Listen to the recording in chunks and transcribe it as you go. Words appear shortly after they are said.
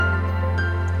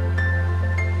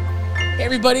Hey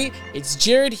everybody, it's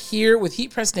Jared here with Heat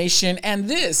Press Nation, and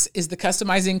this is the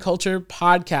Customizing Culture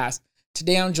Podcast.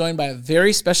 Today I'm joined by a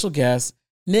very special guest,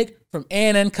 Nick from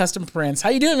A&N Custom Prints. How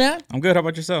you doing, man? I'm good. How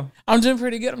about yourself? I'm doing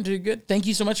pretty good. Thank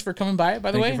you so much for coming by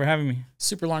the way. Thank you for having me.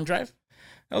 Super long drive.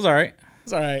 That was all right.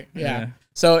 It's all right, yeah.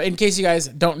 So in case you guys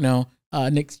don't know,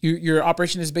 Nick, your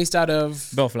operation is based out of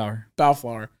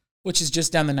Bellflower, which is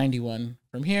just down the 91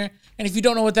 from here. And if you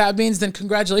don't know what that means, then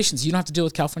congratulations. You don't have to deal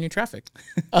with California traffic.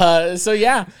 So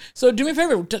do me a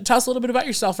favor. Tell us a little bit about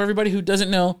yourself for everybody who doesn't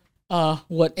know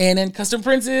what A&N Custom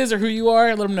Prints is or who you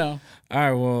are. Let them know. All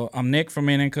right. Well, I'm Nick from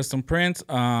A&N Custom Prints.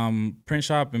 Print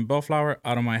shop in Bellflower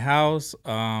out of my house.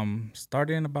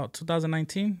 Started in about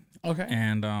 2019. Okay.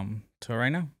 And till right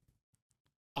now.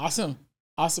 Awesome.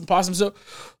 So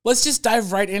let's just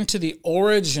dive right into the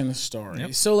origin story.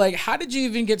 Yep. So like, how did you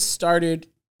even get started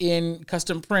in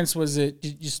custom prints? Was it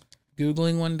just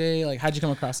Googling one day? Like, how'd you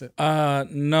come across it?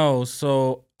 No.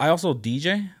 So I also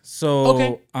DJ. So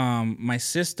Okay. My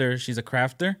sister, she's a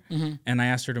crafter, and I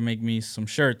asked her to make me some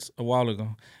shirts a while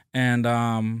ago. And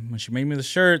when she made me the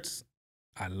shirts,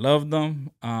 I loved them.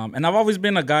 And I've always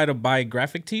been a guy to buy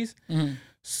graphic tees.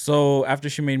 So after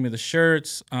she made me the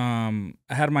shirts, I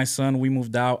had my son. We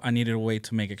moved out. I needed a way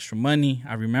to make extra money.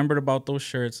 I remembered about those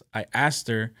shirts. I asked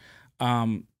her,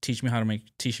 teach me how to make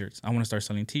T-shirts. I want to start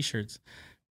selling T-shirts.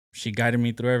 She guided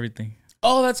me through everything.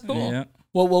 Oh, that's cool. Yeah.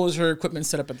 What was her equipment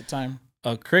set up at the time?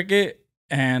 A Cricut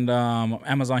and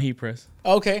Amazon heat press.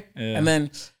 Okay. Yeah. And then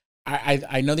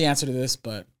I know the answer to this,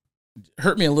 but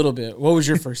hurt me a little bit. What was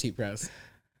your first heat press?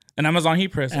 An Amazon heat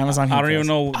press. Amazon heat I don't press. even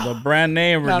know the brand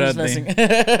name or No, I'm nothing. just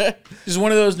messing. Just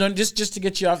one of those, just to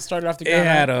get you started off the ground. It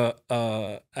had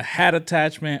a hat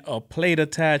attachment, a plate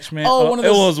attachment. Oh, one of it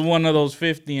those- was one of those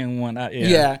 50 and one.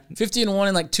 Yeah, 50 and 1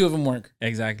 and like 2 of them work.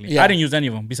 Exactly. Yeah. I didn't use any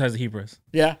of them besides the heat press.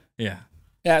 Yeah.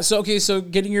 Yeah. So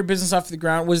getting your business off the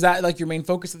ground, was that like your main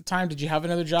focus at the time? Did you have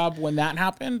another job when that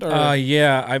happened? Or?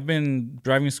 Yeah. I've been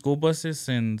driving school buses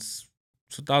since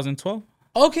 2012.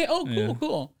 Okay. Oh, cool, Yeah.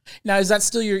 cool. Now, is that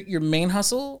still your main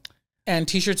hustle, and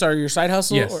T-shirts are your side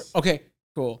hustle? Yes. Okay.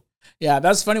 Cool. Yeah,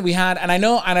 that's funny. We had, and I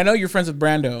know you're friends with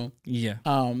Brando. Yeah.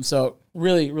 So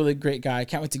really, really great guy.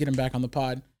 Can't wait to get him back on the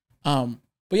pod. But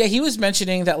yeah, he was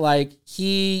mentioning that like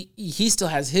he still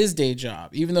has his day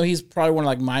job, even though he's probably one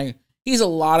of like he's a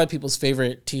lot of people's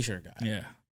favorite T-shirt guy. Yeah.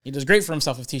 He does great for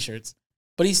himself with T-shirts,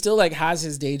 but he still like has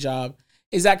his day job.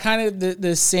 Is that kind of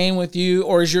the same with you,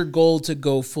 or is your goal to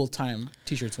go full-time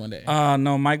T-shirts one day?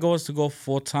 No, my goal is to go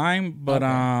full time, but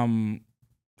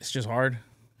it's just hard.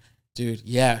 Dude,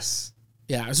 yes.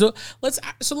 Yeah. So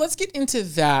let's get into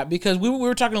that, because we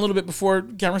were talking a little bit before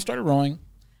camera started rolling.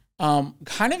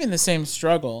 Kind of in the same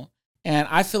struggle. And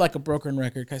I feel like a broken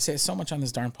record because I say so much on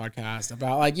this darn podcast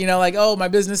about like, oh, my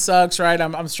business sucks, right?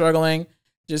 I'm struggling,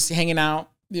 just hanging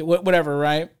out, whatever,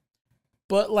 right?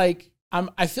 But like,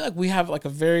 I feel like we have like a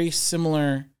very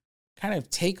similar kind of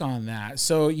take on that.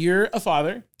 So you're a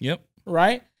father. Yep.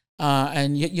 Right?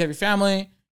 And you have your family,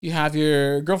 you have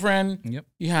your girlfriend. Yep.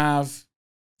 You have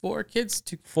 4 kids,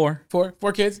 Four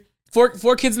kids,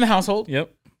 four kids in the household.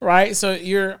 Yep. Right? So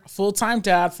you're a full-time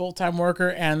dad, full-time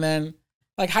worker, and then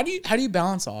like how do you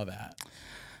balance all of that?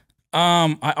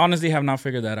 I honestly have not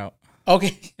figured that out.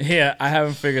 Okay. Yeah, I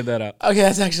haven't figured that out. Okay,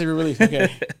 that's actually a relief.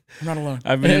 Okay. I'm not alone.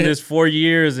 I've been in this 4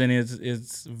 years, and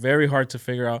it's very hard to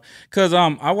figure out. Because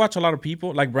I watch a lot of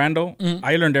people, like Brando.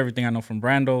 I learned everything I know from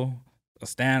Brando,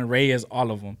 Stan, Reyes, all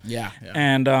of them. Yeah.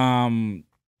 And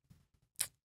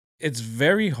it's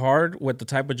very hard with the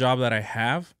type of job that I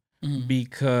have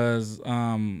because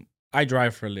I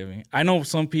drive for a living. I know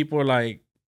some people like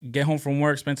get home from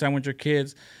work, spend time with your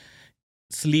kids,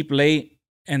 sleep late,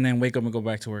 and then wake up and go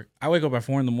back to work. I wake up at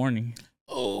 4 a.m.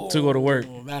 to go to work.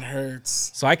 That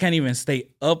hurts. So I can't even stay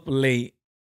up late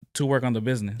to work on the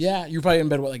business. Yeah, you're probably in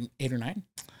bed, what, like 8 or 9?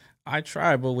 I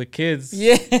try, but with kids,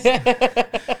 Yeah.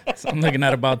 so I'm looking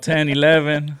at about 10,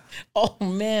 11. Oh,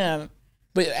 man.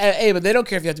 But hey, but they don't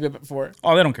care if you have to be up at 4.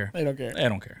 Oh, they don't care. They don't care. They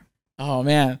don't care. Oh,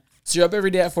 man. So you're up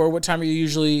every day at 4. What time are you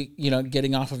usually,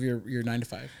 getting off of your 9 to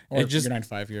 5? Or your 9 to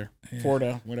 5, your 4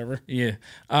 to whatever? Yeah.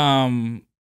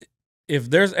 If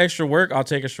there's extra work, I'll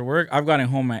take extra work. I've gotten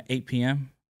home at 8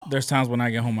 p.m. There's times when I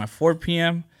get home at 4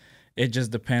 p.m. It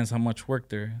just depends how much work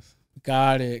there is.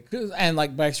 Got it. And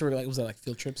like by extra work, like was that like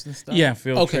field trips and stuff? Yeah,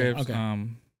 field trips. Okay.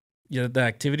 Yeah, the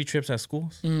activity trips at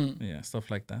schools. Yeah,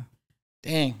 stuff like that.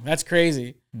 Dang, that's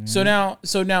crazy. So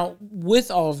now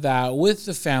with all of that, with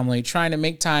the family, trying to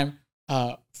make time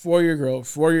for your girl,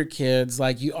 for your kids,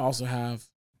 like you also have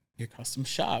your custom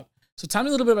shop. So tell me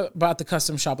a little bit about the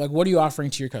custom shop. Like, what are you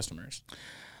offering to your customers?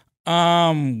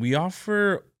 We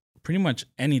offer pretty much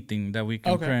anything that we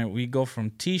can print. We go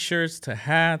from T-shirts to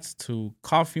hats to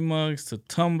coffee mugs to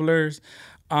tumblers.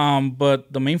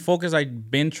 But the main focus I've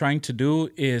been trying to do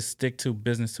is stick to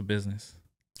business.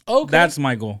 Okay. That's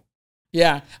my goal.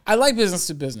 Yeah, I like business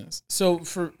to business. So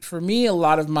for me, a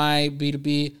lot of my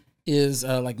B2B is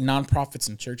like nonprofits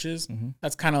and churches. Mm-hmm.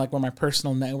 That's kind of like where my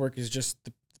personal network is just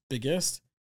the biggest.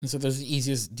 And so those are the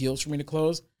easiest deals for me to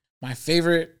close. My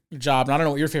favorite job, and I don't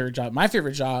know what your favorite job, my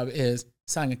favorite job is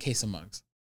selling a case of mugs.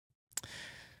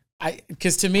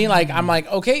 Because to me, like, I'm like,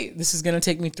 okay, this is going to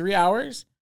take me 3 hours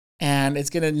and it's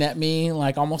going to net me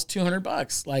like almost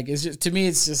 $200. Like, it's just, to me,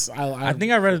 it's just, I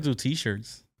think I'd rather do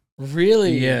T-shirts.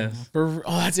 Really? Yes.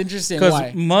 That's interesting.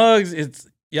 Because mugs,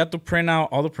 you have to print out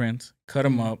all the prints, cut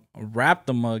them up, wrap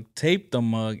the mug, tape the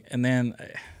mug, and then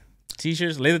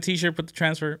T-shirts, lay the T-shirt, put the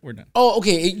transfer, we're done. Oh,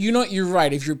 okay. You know what? You're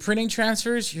right. If you're printing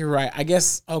transfers, you're right. I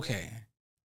guess, okay.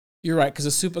 You're right, because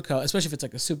a super color, especially if it's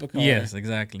like a super color. Yes,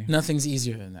 exactly. Nothing's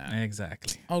easier than that.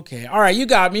 Exactly. Okay. All right. You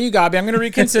got me. I'm going to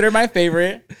reconsider my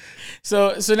favorite.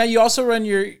 So now you also run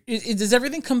does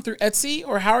everything come through Etsy,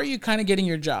 or how are you kind of getting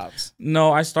your jobs?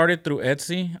 No, I started through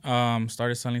Etsy.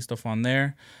 Started selling stuff on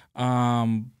there.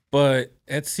 But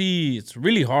Etsy, it's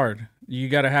really hard. You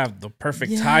got to have the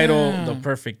perfect title, the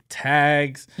perfect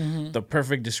tags, the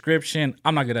perfect description.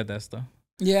 I'm not good at that stuff.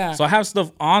 Yeah. So I have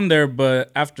stuff on there,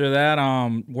 but after that,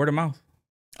 word of mouth.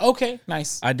 Okay,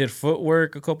 nice. I did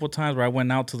footwork a couple of times where I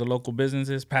went out to the local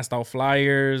businesses, passed out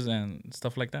flyers and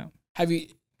stuff like that. Have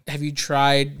you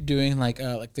tried doing like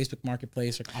Facebook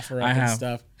Marketplace or OfferUp and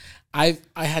stuff? I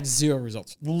had 0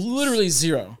 results. Literally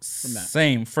 0 from that.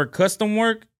 Same. For custom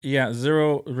work,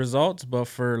 0 results, but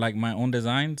for like my own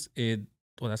designs,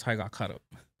 that's how I got caught up.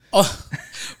 Oh,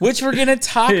 which we're gonna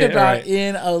talk about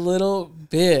in a little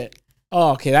bit.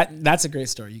 Oh, okay. That's a great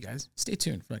story, you guys. Stay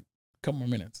tuned for like a couple more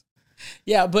minutes.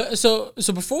 Yeah, but so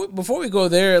before we go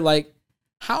there, like,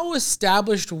 how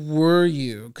established were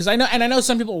you? Because I know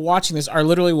some people watching this are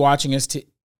literally watching this to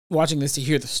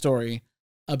hear the story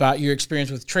about your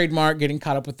experience with trademark, getting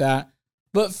caught up with that.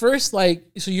 But first, like,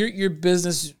 so your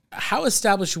business, how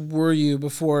established were you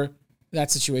before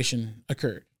that situation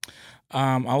occurred?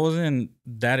 I wasn't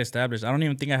that established. I don't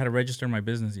even think I had to register my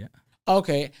business yet.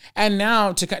 Okay, and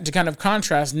now to kind of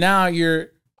contrast, now you're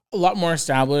a lot more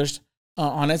established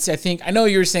on Etsy. I know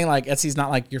you were saying like Etsy's not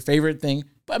like your favorite thing,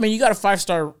 but I mean you got a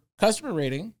 5-star customer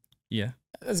rating. Yeah,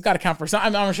 it's got to count for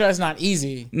something. I'm sure it's not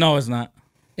easy. No, it's not.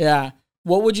 Yeah,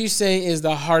 what would you say is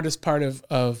the hardest part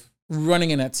of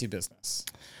running an Etsy business?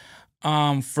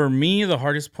 For me, the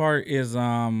hardest part is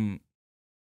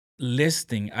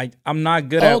listing. I'm not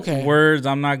good at words.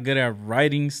 I'm not good at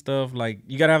writing stuff. Like,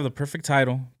 you gotta have the perfect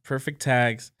title, perfect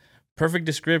tags, perfect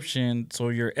description, so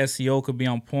your SEO could be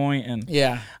on point. And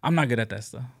I'm not good at that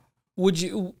stuff.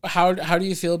 How do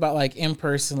you feel about like in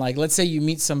person? Like, let's say you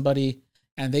meet somebody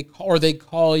and they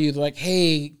call you, they're like,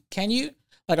 hey, can you,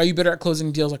 like, are you better at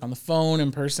closing deals like on the phone,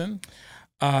 in person?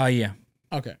 Yeah.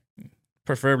 Okay.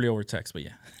 Preferably over text, but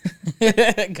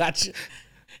yeah. Gotcha.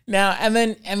 Now, and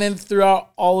then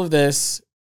throughout all of this,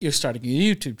 you're starting a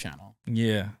YouTube channel.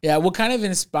 Yeah. Yeah. What kind of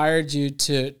inspired you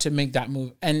to make that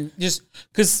move? And just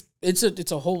because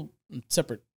it's a whole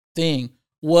separate thing,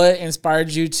 what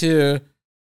inspired you to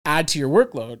add to your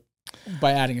workload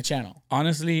by adding a channel?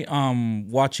 Honestly,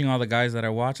 watching all the guys that I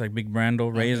watch, like Big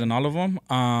Brando, Reyes, and all of them,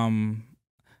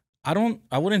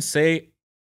 I wouldn't say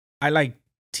I like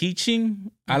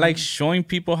teaching. I like showing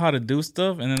people how to do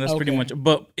stuff, and then that's pretty much.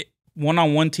 But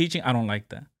one-on-one teaching, I don't like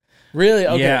that. Really?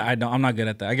 Okay. Yeah, I don't. I'm not good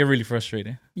at that. I get really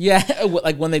frustrated. Yeah,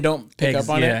 like when they don't pick up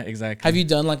on it. Yeah, exactly. Have you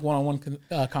done like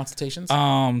one-on-one consultations?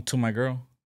 To my girl.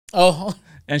 Oh.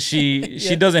 And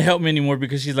she doesn't help me anymore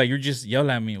because she's like, you're just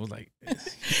yelling at me. It was like,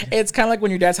 it's kind of like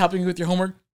when your dad's helping you with your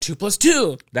homework. 2 +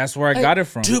 2. That's where I got it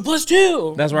from. 2 +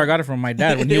 2. That's where I got it from. My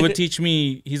dad, when he would teach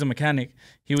me, he's a mechanic.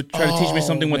 He would try to teach me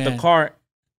something with the car.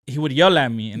 He would yell at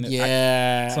me. And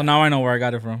so now I know where I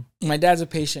got it from. My dad's a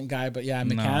patient guy, but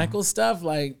mechanical stuff,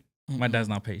 like. My dad's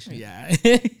not patient. Yeah.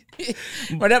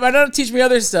 my dad would teach me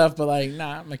other stuff, but like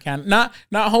not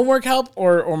homework help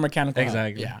or mechanical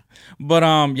exactly. help. Yeah. But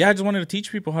I just wanted to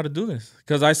teach people how to do this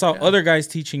because I saw other guys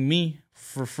teaching me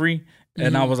for free,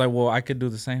 and I was like, well, I could do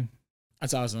the same.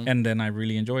 That's awesome. And then I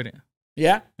really enjoyed it.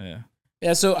 Yeah. Yeah.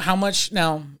 Yeah. So how much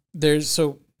now?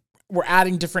 We're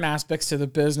adding different aspects to the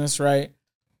business, right?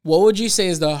 What would you say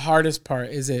is the hardest part?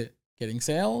 Is it getting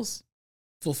sales,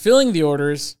 fulfilling the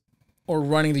orders, or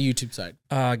running the YouTube side?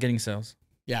 Getting sales.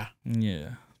 Yeah. Yeah.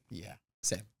 Yeah.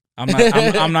 Same.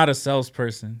 I'm not a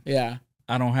salesperson. Yeah.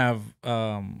 I don't have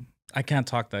I can't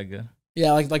talk that good.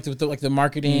 Yeah, like the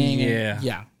marketing. Yeah.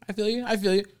 Yeah. I feel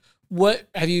you. What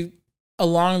have you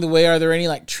along the way, are there any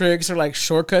like tricks or like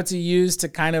shortcuts you use to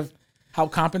kind of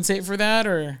help compensate for that?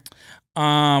 Or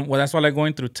well, that's why I like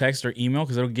going through text or email,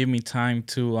 because it'll give me time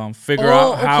to figure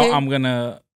out how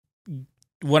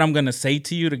what I'm gonna say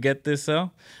to you to get this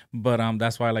sale. But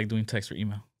that's why I like doing text or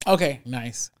email. Okay,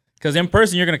 nice. Because in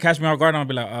person, you're gonna catch me off guard, and I'll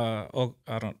be like, oh,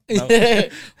 I don't know.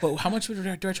 Well, how much do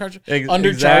I charge?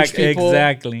 Undercharge people.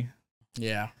 Exactly.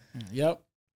 Yeah. Yep.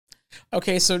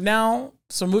 Okay, so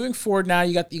moving forward, now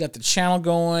you got the channel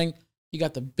going, you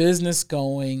got the business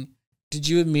going. Did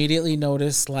you immediately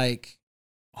notice like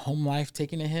home life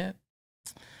taking a hit,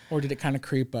 or did it kind of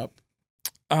creep up?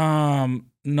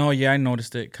 No, yeah, I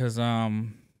noticed it because I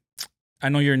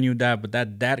know you're a new dad, but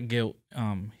that dad guilt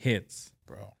hits.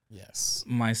 Bro, yes.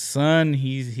 My son,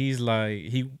 he's like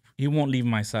he won't leave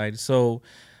my side. So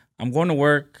I'm going to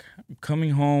work,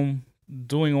 coming home,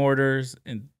 doing orders,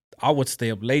 and I would stay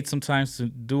up late sometimes to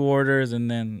do orders, and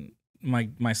then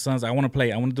my son's, I want to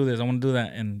play, I want to do this, I want to do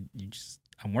that, and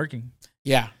I'm working.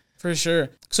 Yeah, for sure.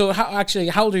 So how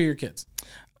old are your kids?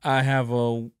 I have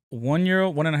a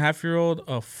 1-year-old, 1.5-year-old,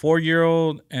 a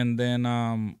 4-year-old, and then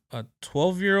a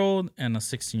 12-year-old and a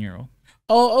 16-year-old.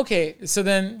 Oh, okay. So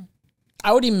then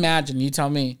I would imagine, you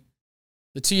tell me,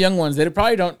 the two young ones, they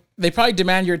probably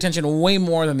demand your attention way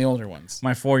more than the older ones.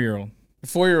 My 4-year-old. The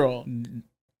 4-year-old.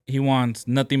 He wants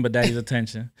nothing but daddy's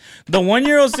attention. The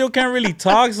 1-year-old still can't really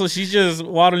talk, so she's just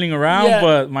waddling around. Yeah.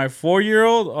 But my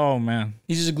 4-year-old, oh man,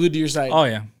 he's just glued to your side. Oh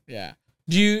yeah, yeah.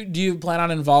 Do you plan on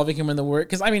involving him in the work?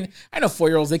 Because I mean, I know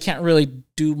 4-year-olds, they can't really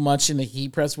do much in the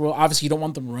heat press world. Obviously, you don't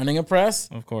want them running a press,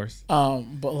 of course.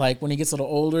 But like when he gets a little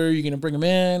older, you're gonna bring him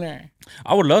in, or?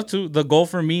 I would love to. The goal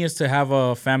for me is to have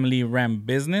a family-run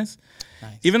business.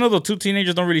 Nice. Even though the two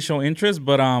teenagers don't really show interest,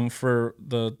 but for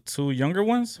the two younger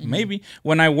ones, maybe.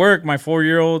 When I work, my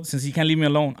 4-year-old, since he can't leave me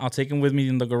alone, I'll take him with me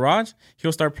in the garage.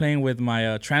 He'll start playing with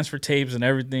my transfer tapes and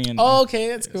everything. And, okay,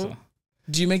 that's cool. So.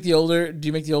 Do you make the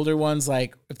older ones,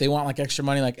 like, if they want like extra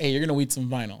money, like, hey, you're gonna weed some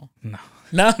vinyl?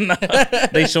 No.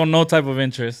 They show no type of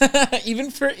interest.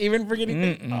 even for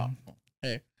getting. Oh,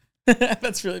 hey.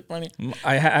 That's really funny.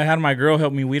 I had my girl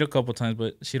help me weed a couple times,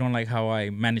 but she don't like how I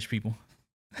manage people.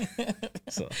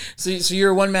 So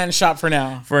you're a one-man shop for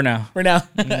now. For now.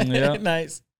 Yeah.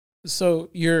 Nice. So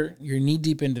you're knee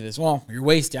deep into this. Well, you're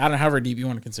waist deep. I don't know however deep you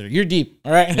want to consider. You're deep.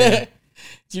 All right. Yeah.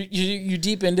 You're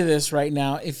deep into this right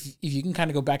now. If you can kind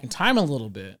of go back in time a little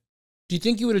bit, do you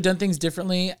think you would have done things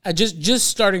differently? Just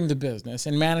starting the business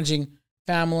and managing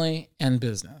family and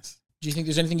business. Do you think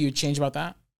there's anything you would change about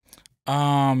that?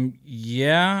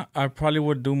 Yeah, I probably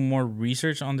would do more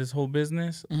research on this whole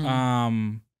business.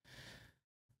 Mm-hmm.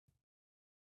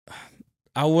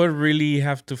 I would really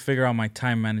have to figure out my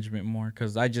time management more,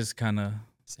 because I just kind of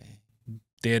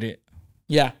did it.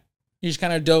 Yeah. You just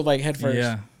kind of dove like head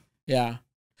first. Yeah.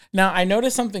 Now, I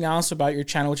noticed something else about your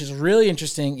channel, which is really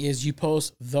interesting, is you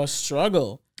post the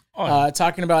struggle.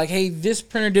 Talking about like, hey, this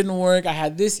printer didn't work. I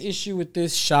had this issue with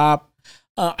this shop.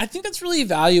 I think that's really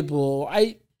valuable.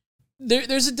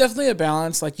 There's definitely a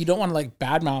balance. Like, you don't want to like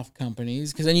badmouth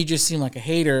companies, because then you just seem like a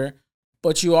hater.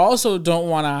 But you also don't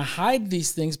want to hide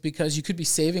these things, because you could be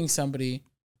saving somebody,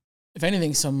 if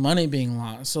anything, some money being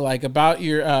lost. So like about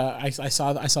your, I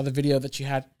saw the video that you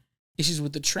had issues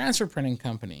with the transfer printing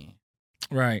company.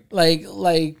 Right. Like,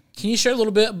 can you share a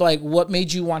little bit like what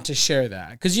made you want to share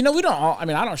that? Because I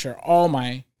don't share all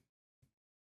my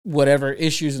whatever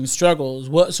issues and struggles.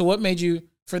 What made you,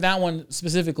 for that one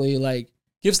specifically, like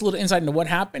give us a little insight into what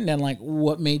happened and like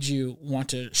what made you want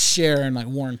to share and like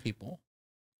warn people.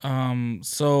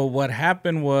 So what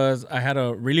happened was I had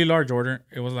a really large order.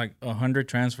 It was like 100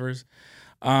 transfers.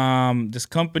 This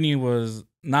company was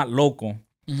not local.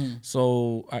 Mm-hmm.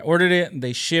 So I ordered it,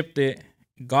 they shipped it,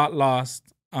 got lost.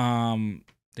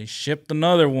 They shipped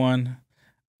another one.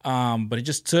 But it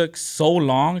just took so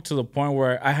long to the point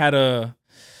where I had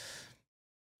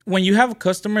when you have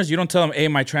customers, you don't tell them, hey,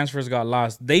 my transfers got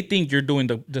lost. They think you're doing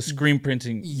the screen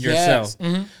printing yourself. Yes.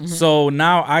 Mm-hmm, mm-hmm. So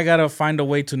now I got to find a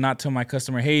way to not tell my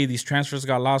customer, hey, these transfers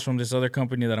got lost from this other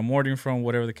company that I'm ordering from,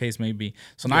 whatever the case may be.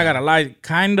 So now I got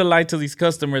to lie to these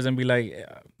customers and be like,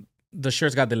 the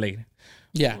shirts got delayed.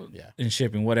 Yeah. In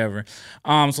shipping, whatever.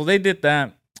 So they did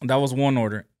that. That was one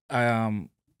order.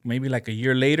 Maybe like a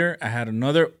year later, I had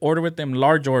another order with them,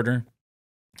 large order.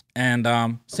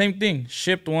 And same thing,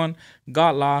 shipped one,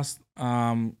 got lost.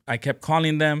 I kept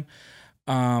calling them.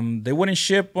 They wouldn't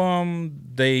ship them.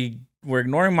 They were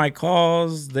ignoring my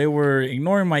calls. They were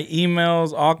ignoring my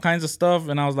emails, all kinds of stuff.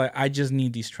 And I was like, I just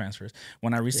need these transfers.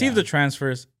 When I received the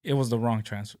transfers, it was the wrong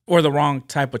transfer or the wrong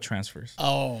type of transfers.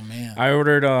 Oh, man. I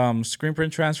ordered screen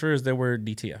print transfers. They were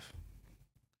DTF.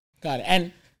 Got it.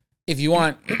 And If you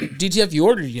want DTF, you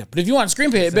order DTF. But if you want screen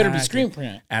print, it better be screen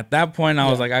print. At that point, I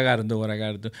was like, I got to do what I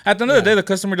got to do. At the end of the day, the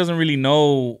customer doesn't really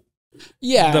know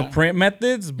the print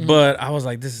methods, but I was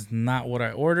like, this is not what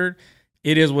I ordered.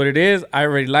 It is what it is. I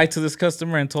already lied to this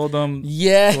customer and told them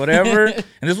whatever. And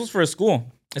this was for a school.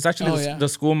 It's actually the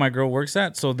school my girl works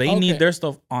at, so they need their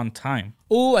stuff on time.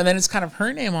 Oh, and then it's kind of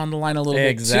her name on the line a little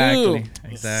bit too.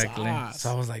 Exactly.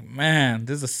 So I was like, man,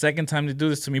 this is the second time they do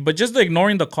this to me. But just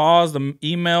ignoring the calls, the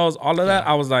emails, all of that,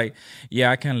 I was like, yeah,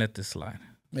 I can't let this slide.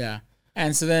 Yeah.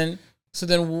 And so then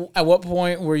at what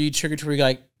point were you triggered to where you're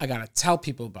like, I gotta tell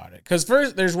people about it? Because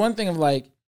first, there's one thing of like,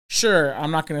 sure,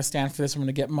 I'm not gonna stand for this. I'm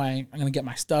gonna get my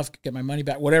stuff, get my money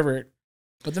back, whatever.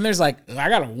 But then there's like, I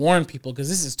gotta warn people because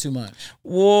this is too much.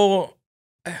 Well,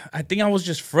 I think I was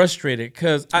just frustrated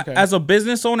because as a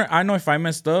business owner, I know if I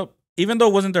messed up, even though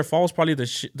it wasn't their fault, it was probably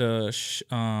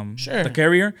the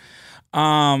carrier.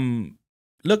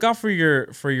 Look out for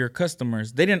your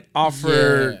customers. They didn't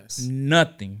offer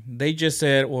nothing. They just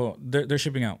said, well, they're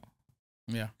shipping out.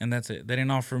 Yeah. And that's it. They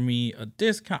didn't offer me a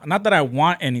discount. Not that I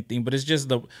want anything, but it's just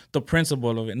the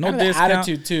principle of it. No discount.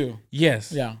 Attitude too.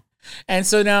 Yes. Yeah. And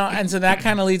so that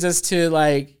kind of leads us to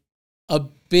like a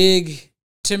big,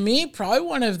 to me, probably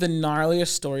one of the gnarliest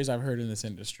stories I've heard in this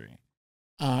industry.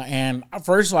 And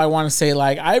first of all, I want to say,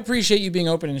 like, I appreciate you being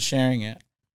open and sharing it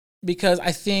because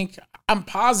I'm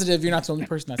positive you're not the only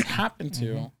person that's happened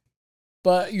to,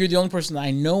 but you're the only person that I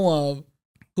know of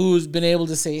who's been able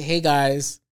to say, hey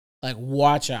guys, like,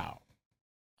 watch out.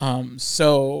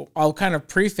 So I'll kind of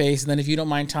preface, and then if you don't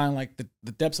mind telling like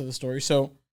the depths of the story.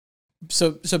 So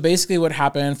basically what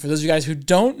happened, for those of you guys who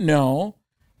don't know,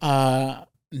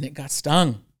 Nick got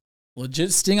stung.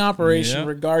 Legit sting operation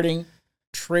regarding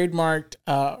trademarked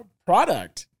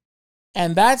product.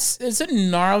 And it's a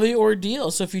gnarly ordeal.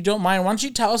 So if you don't mind, why don't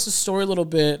you tell us the story a little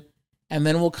bit, and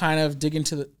then we'll kind of dig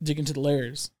into the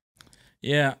layers.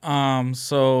 Yeah.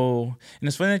 So, and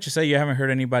it's funny that you say you haven't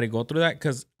heard anybody go through that,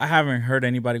 because I haven't heard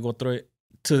anybody go through it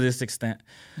to this extent.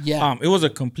 Yeah. It was a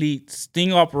complete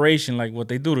sting operation, like what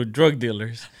they do to drug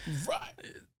dealers. Right.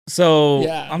 So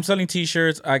I'm selling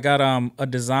t-shirts. I got a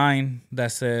design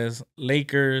that says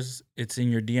Lakers, it's in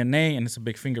your DNA, and it's a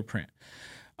big fingerprint.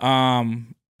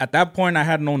 At that point, I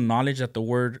had no knowledge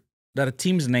that a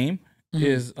team's name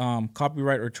is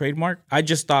copyright or trademark. I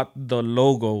just thought the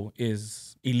logo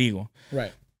is illegal.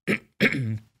 Right.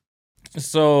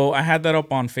 So I had that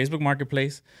up on Facebook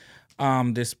Marketplace.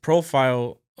 This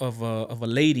profile of a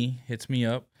lady hits me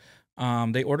up.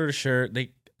 They ordered a shirt.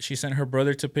 She sent her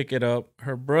brother to pick it up.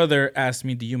 Her brother asked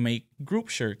me, do you make group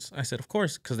shirts? I said, of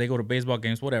course, because they go to baseball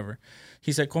games, whatever.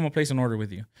 He said, come and place an order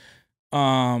with you.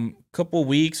 Couple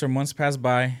weeks or months pass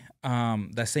by.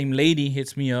 That same lady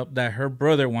hits me up that her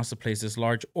brother wants to place this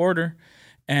large order.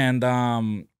 And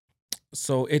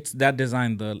so it's that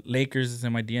design. The Lakers is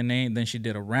in my DNA. And then she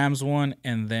did a Rams one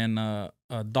and then a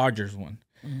Dodgers one.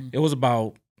 Mm-hmm. It was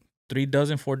about 4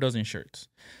 dozen shirts.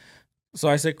 So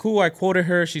I said, cool. I quoted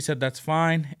her. She said, that's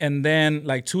fine. And then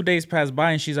like 2 days passed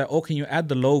by and she's like, oh, can you add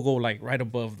the logo like right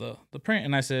above the print?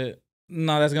 And I said,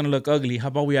 no, that's going to look ugly. How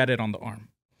about we add it on the arm?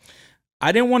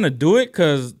 I didn't want to do it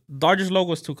because Dodgers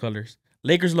logo is 2 colors.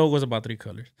 Lakers logo is about 3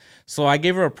 colors. So I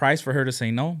gave her a price for her to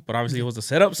say no, but obviously it was a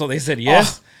setup. So they said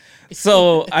yes. Oh.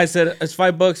 So I said, it's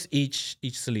 $5 each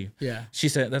sleeve. Yeah. She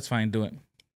said, that's fine. Do it.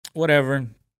 Whatever.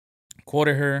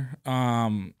 Quoted her.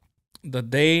 The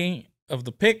day of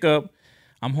the pickup,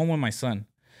 I'm home with my son.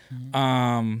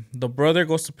 Mm-hmm. The brother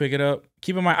goes to pick it up.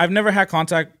 Keep in mind, I've never had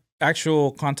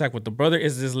actual contact with the brother.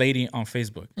 Is this lady on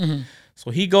Facebook. Mm-hmm. So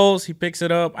he goes, he picks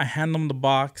it up. I hand him the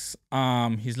box.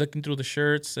 He's looking through the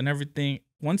shirts and everything.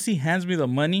 Once he hands me the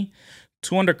money,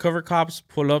 2 undercover cops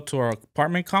pull up to our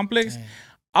apartment complex. Dang.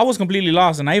 I was completely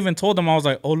lost. And I even told them, I was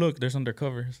like, oh, look, there's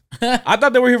undercovers. I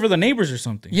thought they were here for the neighbors or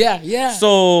something. Yeah.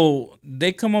 So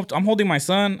they come up. I'm holding my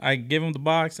son. I give him the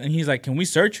box. And he's like, can we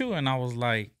search you? And I was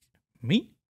like,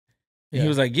 me? And he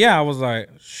was like, yeah. I was like,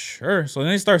 sure. So then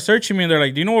they start searching me. And they're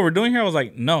like, do you know what we're doing here? I was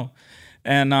like, no.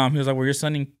 And he was like, well, you're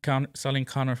selling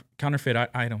counterfeit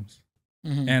items.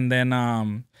 Mm-hmm. And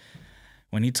then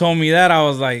when he told me that, I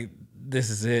was like, this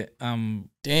is it.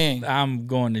 Dang, I'm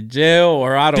going to jail,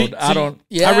 or I really thought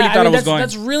I was going.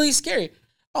 That's really scary.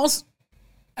 Also,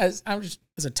 as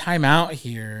a timeout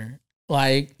here,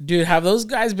 like, dude, have those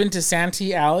guys been to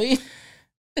Santee Alley?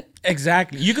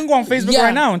 Exactly. You can go on Facebook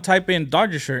right now and type in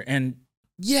Dodger shirt, and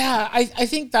I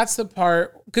think that's the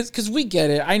part, because we get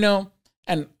it. I know,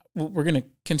 and we're gonna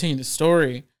continue the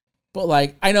story, but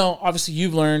like, I know obviously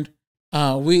you've learned.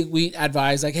 We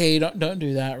advise like, hey, don't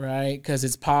do that, right? Because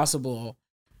it's possible.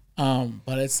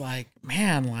 But it's like,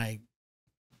 man, like,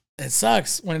 it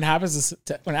sucks when it happens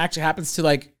when it actually happens to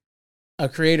like a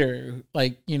creator,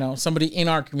 like, you know, somebody in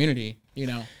our community, you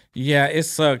know. Yeah, it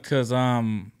sucked because I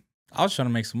was trying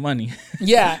to make some money.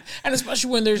 Yeah, and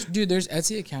especially when there's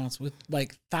Etsy accounts with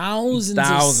like thousands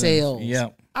of sales. Yeah,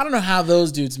 I don't know how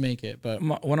those dudes make it, but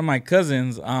one of my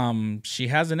cousins, she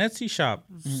has an Etsy shop,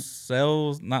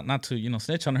 sells not to, you know,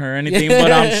 snitch on her or anything,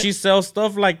 but she sells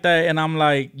stuff like that, and I'm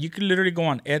like, you could literally go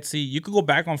on Etsy, you could go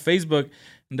back on Facebook,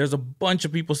 and there's a bunch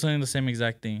of people selling the same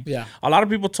exact thing. Yeah, a lot of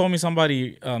people told me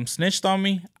somebody snitched on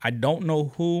me. I don't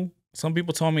know who. Some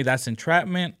people told me that's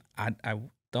entrapment. I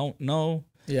don't know.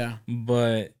 Yeah,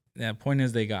 but the point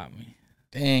is they got me.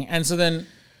 Dang. And so then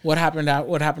what happened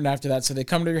after that? So they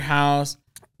come to your house.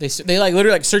 They like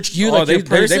literally like searched you like your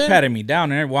person? They patted me down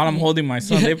there while I'm holding my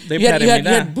son. They patted me down. You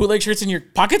had bootleg shirts in your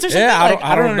pockets or something? Yeah,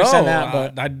 I don't understand that.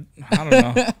 But I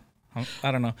don't know.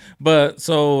 I don't know. But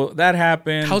so that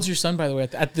happened. How's your son, by the way,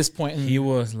 at this point? He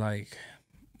was like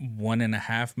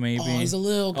 1.5 maybe. Oh, he's a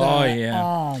little guy. Oh yeah.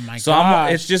 Oh my god.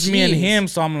 So it's just me and him.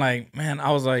 So I'm like, man,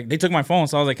 I was like, they took my phone.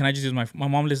 So I was like, can I just use my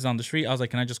mom lives down the street. I was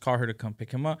like, can I just call her to come pick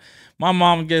him up? My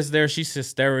mom gets there. She's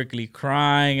hysterically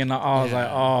crying. And I was like,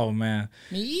 oh man.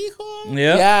 Mi hijo?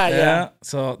 Yeah.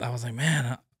 So I was like,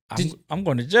 man, I'm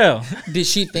going to jail. Did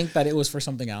she think that it was for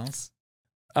something else?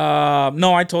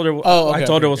 No, I told her. I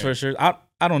told her it was for sure.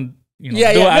 I don't, you know.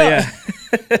 Yeah.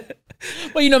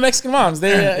 Well, you know, Mexican moms,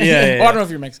 they, I don't know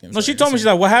if you're Mexican. No, she told me, she's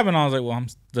like, what happened? I was like, well, I'm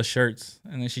the shirts.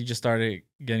 And then she just started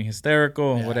getting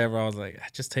hysterical and whatever. I was like,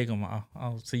 just take them.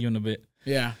 I'll see you in a bit.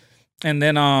 Yeah. And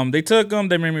then they took them.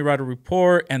 They made me write a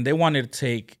report and they wanted to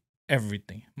take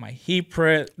everything. My heat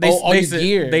press.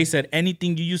 They said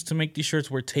anything you used to make these shirts,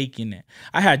 we're taking it.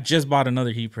 I had just bought another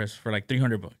heat press for like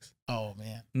 $300. Oh,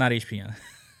 man. Not HPN.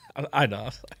 I know.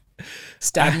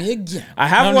 Stab me again. I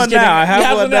have one now. I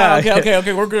have one now.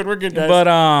 Okay. We're good, guys. But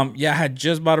I had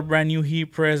just bought a brand new heat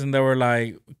press, and they were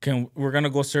like, we're gonna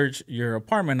go search your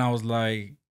apartment. And I was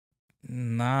like,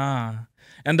 nah.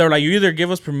 And they're like, you either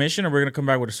give us permission, or we're gonna come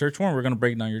back with a search warrant. We're gonna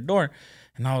break down your door.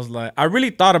 And I was like, I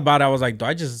really thought about it. I was like, do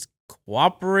I just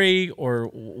cooperate or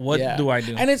what do I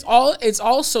do? And it's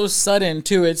all so sudden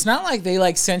too. It's not like they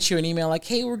like sent you an email like,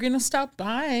 hey, we're gonna stop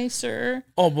by, sir.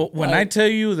 Oh, but when I tell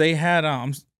you they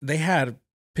had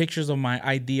pictures of my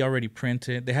ID already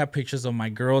printed. They had pictures of my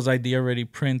girl's ID already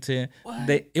printed. What?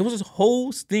 It was a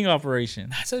whole sting operation.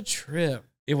 That's a trip.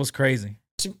 It was crazy.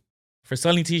 For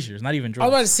selling t-shirts, not even drugs. I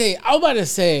was about to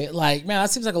say, like, man, that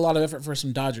seems like a lot of effort for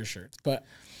some Dodger shirts, but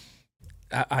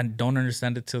I don't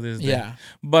understand it till this day. Yeah.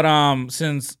 But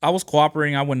since I was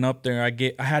cooperating, I went up there.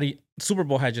 Super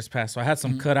Bowl had just passed, so I had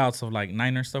some cutouts of like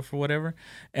Niner stuff or whatever.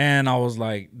 And I was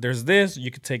like, there's this,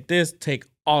 you could take this, take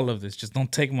all of this, just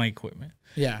don't take my equipment.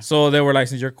 Yeah. So they were like,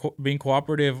 since you're being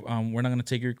cooperative, we're not gonna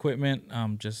take your equipment.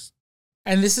 Just.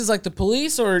 And this is like the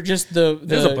police or just the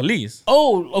There's a police.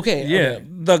 Oh, okay. Yeah. Okay.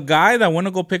 The guy that went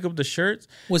to go pick up the shirts.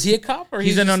 Was he a cop or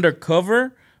he's an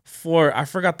undercover for, I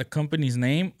forgot the company's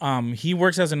name. He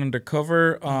works as an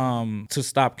undercover to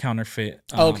stop counterfeit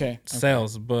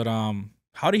sales. But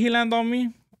how did he land on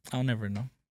me? I'll never know.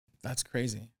 That's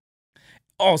crazy.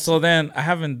 Oh, so then I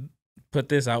haven't put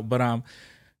this out, but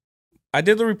I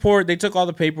did the report. They took all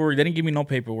the paperwork. They didn't give me no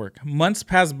paperwork. Months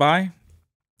passed by.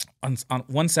 On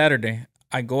one Saturday,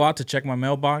 I go out to check my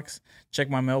mailbox.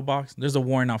 There's a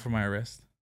warrant out for my arrest.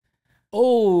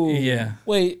 Oh. Yeah.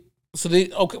 Wait. So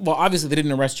well, obviously they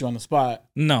didn't arrest you on the spot.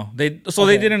 No. They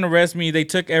didn't arrest me. They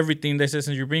took everything. They said,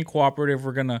 since you're being cooperative,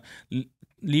 we're going to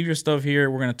leave your stuff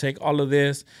here. We're going to take all of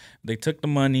this. They took the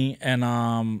money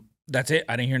and that's it.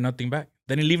 I didn't hear nothing back.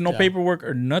 They didn't leave no paperwork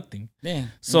or nothing. Dang.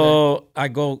 So I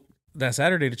go that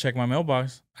Saturday to check my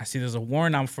mailbox. I see there's a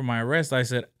warrant out for my arrest. I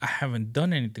said, I haven't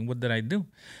done anything. What did I do?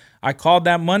 I called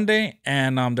that Monday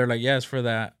and they're like, yeah, it's for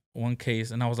that one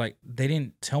case. And I was like, they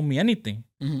didn't tell me anything.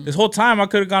 Mm-hmm. This whole time I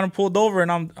could have gotten pulled over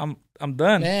and I'm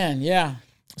done. Man, yeah.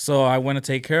 So I went to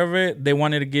take care of it. They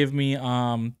wanted to give me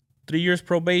 3 years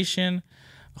probation,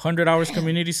 100 hours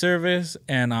community service,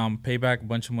 and pay back a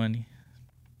bunch of money.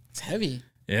 It's heavy.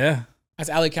 Yeah. That's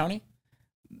LA County?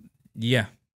 Yeah.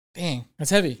 Dang,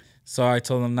 that's heavy. So I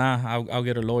told them, nah, I'll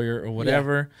get a lawyer or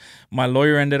whatever. Yeah. My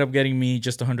lawyer ended up getting me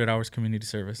just 100 hours community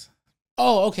service.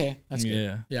 Oh, okay. That's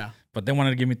good. Yeah. But they wanted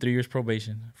to give me 3 years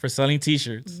probation for selling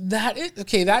t-shirts.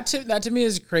 That to me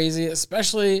is crazy,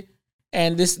 especially,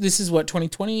 and this is what,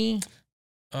 2020?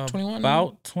 21?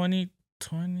 About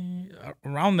 2020,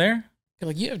 around there.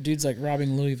 Like, you have dudes like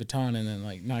robbing Louis Vuitton and then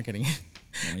like not getting it.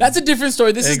 That's a different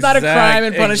story. This is not a crime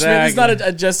and punishment. This is not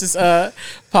a justice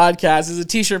podcast. It's a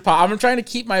t-shirt I'm trying to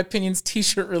keep my opinions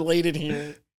t-shirt related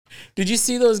here. Did you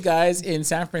see those guys in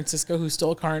San Francisco who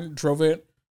stole a car and drove it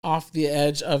off the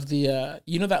edge of the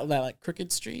you know that like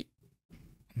Crooked Street?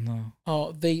 No.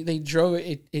 Oh, they drove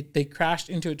it. They crashed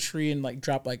into a tree and like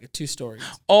dropped like 2 stories.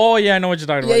 Oh yeah, I know what you're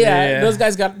talking about. Yeah. Those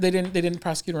guys they didn't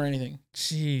prosecute or anything.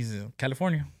 Jesus,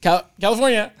 California.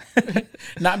 California,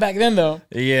 not back then though.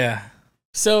 Yeah.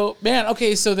 So man,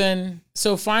 okay.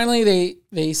 So finally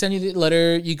they send you the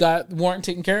letter. You got the warrant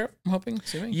taken care of. I'm hoping.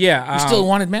 Assuming. Yeah. You're still a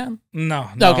wanted man. No.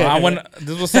 Okay. I went.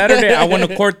 This was Saturday. I went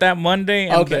to court that Monday.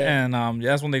 And, Okay. And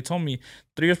that's when they told me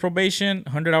 3 years probation,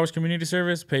 100 hours community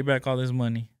service, pay back all this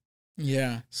money.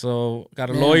 Yeah. So got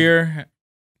a lawyer,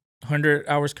 100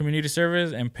 hours community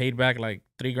service, and paid back like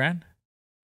 $3,000.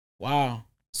 Wow.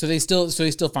 So they still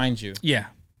find you. Yeah.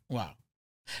 Wow.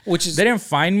 Which is they didn't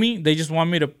fine me. They just want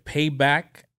me to pay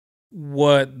back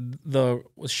what the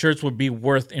shirts would be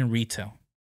worth in retail.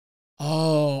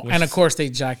 Oh, and of course they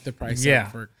jacked the price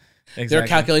up. Exactly. Their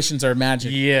calculations are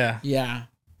magic. Yeah. Yeah.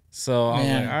 So I was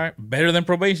like, all right, better than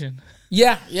probation.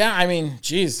 Yeah. I mean,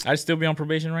 geez. I'd still be on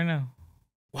probation right now.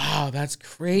 Wow, that's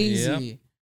crazy.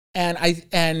 Yep.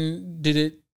 And did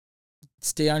it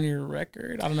stay on your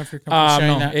record? I don't know if you're comfortable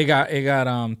sharing that. It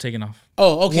got taken off.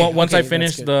 Oh, okay. Once I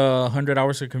finished the 100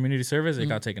 hours of community service, it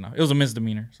got taken off. It was a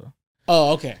misdemeanor, so.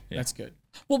 Oh, okay. Yeah. That's good.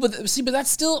 Well, but that's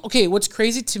still okay. What's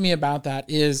crazy to me about that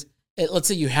is, let's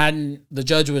say the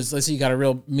judge was, let's say you got a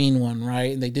real mean one,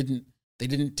 right? And they didn't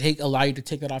allow you to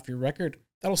take that off your record.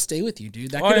 That'll stay with you,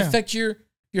 dude. That could affect your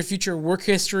future work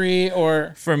history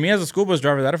or. For me as a school bus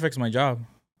driver, that affects my job.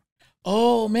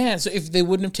 Oh man! So if they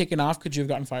wouldn't have taken off, could you have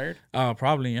gotten fired?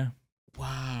 Probably, yeah.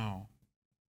 Wow.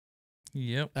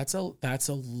 Yep. That's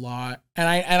a lot, and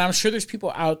I'm sure there's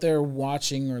people out there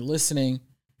watching or listening,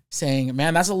 saying,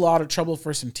 "Man, that's a lot of trouble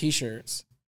for some t-shirts."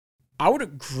 I would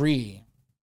agree,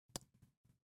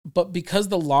 but because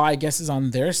the law, I guess, is on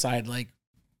their side, like,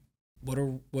 what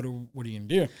are you gonna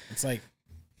do? It's like,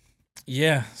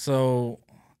 yeah. So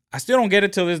I still don't get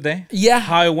it till this day. Yeah,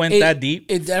 how it went that deep.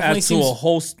 It definitely seems to a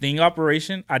whole sting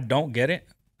operation. I don't get it.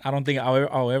 I don't think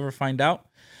I'll ever find out.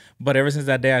 But ever since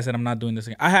that day, I said I'm not doing this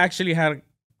again. I actually had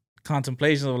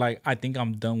contemplations of like, I think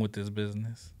I'm done with this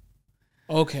business.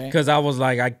 Okay. Because I was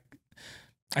like,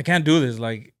 I can't do this.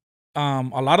 Like, a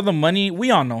lot of the money,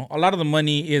 we all know, a lot of the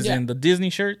money is in the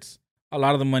Disney shirts. A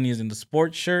lot of the money is in the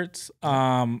sports shirts,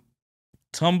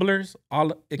 tumblers.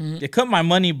 It cut my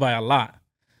money by a lot.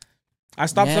 I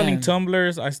stopped selling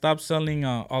tumblers. I stopped selling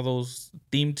all those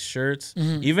themed shirts.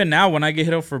 Mm-hmm. Even now, when I get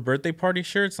hit up for birthday party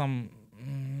shirts,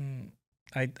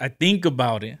 I think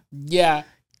about it. Yeah,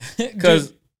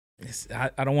 because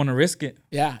I don't want to risk it.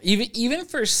 Yeah, even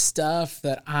for stuff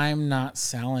that I'm not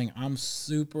selling, I'm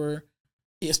super.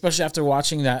 Especially after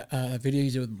watching that video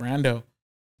you did with Brando,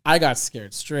 I got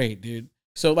scared straight, dude.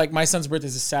 So, like, my son's birthday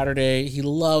is this Saturday. He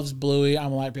loves Bluey.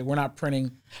 I'm like, we're not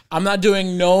printing. I'm not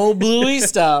doing no Bluey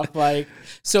stuff. Like,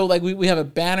 so, like, we have a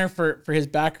banner for his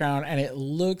background, and it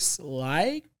looks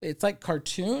like it's like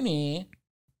cartoony,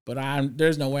 but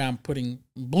there's no way I'm putting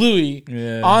Bluey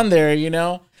on there. You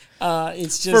know,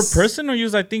 it's just for personal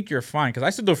use. I think you're fine because I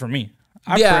still do it for me.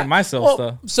 I print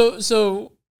myself stuff.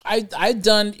 So I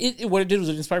done it. What it did was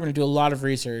it inspired me to do a lot of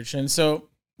research, and so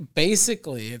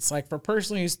basically, it's like for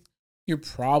personal use. You're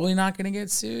probably not going to get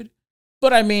sued.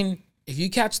 But I mean, if you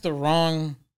catch the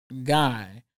wrong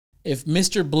guy, if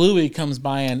Mr. Bluey comes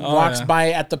by and walks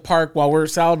by at the park while we're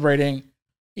celebrating,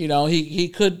 you know, he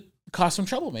could cause some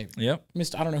trouble maybe. Yep.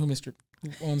 I don't know who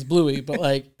owns Bluey, but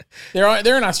like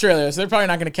they're in Australia, so they're probably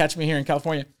not going to catch me here in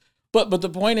California. But the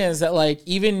point is that like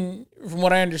even from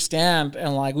what I understand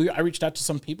and like I reached out to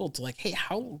some people to like, hey,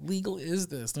 how legal is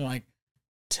this? And they're like,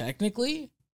 technically,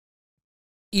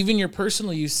 even your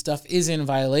personal use stuff is in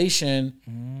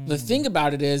violation. The thing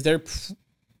about it is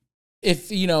if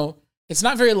you know, it's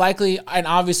not very likely. And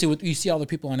obviously you see all the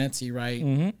people on Etsy, right?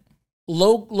 Mm-hmm.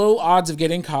 Low odds of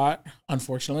getting caught,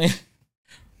 unfortunately.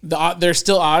 There's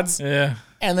still odds. Yeah.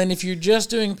 And then if you're just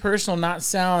doing personal, not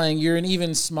selling, you're an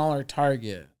even smaller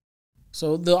target.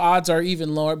 So the odds are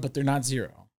even lower, but they're not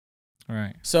zero.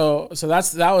 Right. So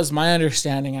that was my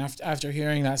understanding after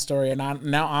hearing that story. And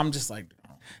now I'm just like,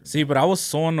 see, but I was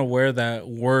so unaware that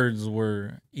words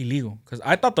were illegal because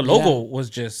I thought the logo was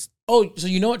just. Oh, so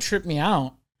you know what tripped me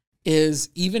out is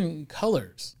even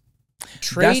colors.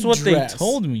 That's what they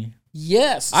told me.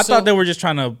 Yes. I thought they were just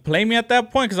trying to play me at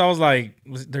that point because I was like,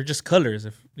 they're just colors,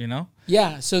 if you know?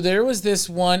 Yeah. So there was this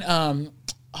one,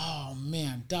 oh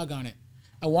man, doggone it.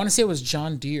 I want to say it was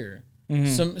John Deere.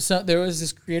 Mm-hmm. So there was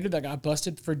this creator that got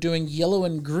busted for doing yellow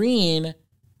and green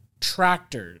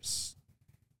tractors.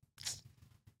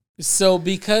 So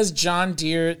because John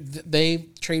Deere, they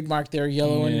trademarked their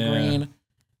yellow and green,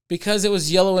 because it was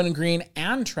yellow and green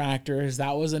and tractors,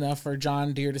 that was enough for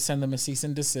John Deere to send them a cease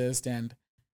and desist and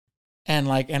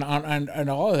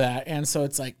all of that. And so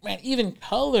it's like, man, even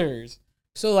colors.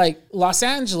 So like Los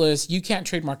Angeles, you can't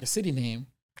trademark a city name,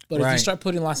 but if you start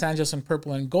putting Los Angeles in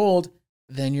purple and gold,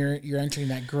 then you're entering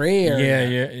that gray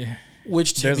area. Yeah.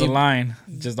 Which there's a line,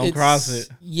 just don't cross it.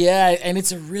 Yeah, and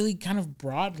it's a really kind of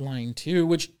broad line too,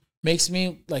 which makes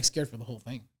me like scared for the whole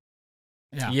thing.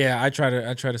 Yeah. I try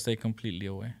to stay completely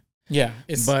away. Yeah,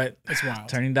 it's wild.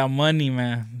 Turning down money,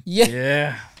 man.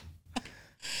 Yeah.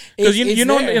 Because you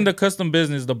know, in the custom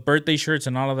business, the birthday shirts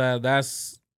and all of that,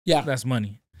 that's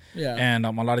money. Yeah, and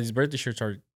a lot of these birthday shirts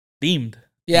are themed.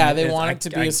 Yeah, they want it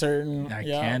to be a certain. I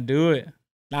can't do it.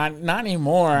 Not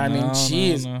anymore. I mean,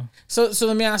 jeez. No. So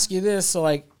let me ask you this. So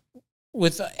like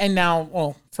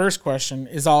first question,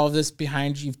 is all of this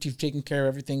behind you? You've taken care of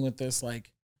everything with this, like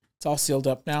it's all sealed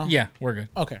up now? Yeah, we're good.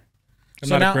 Okay. I'm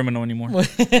not a criminal anymore.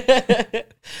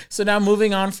 So now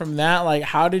moving on from that, like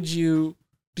how did you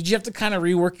have to kind of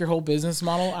rework your whole business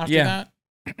model after that?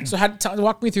 So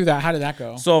walk me through that. How did that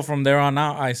go? So from there on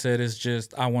out, I said it's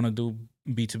just I want to do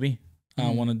B2B. I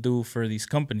want to do for these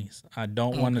companies. I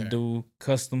don't want to do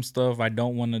custom stuff. I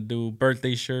don't want to do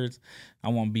birthday shirts. I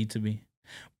want B2B.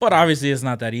 But obviously, it's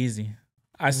not that easy.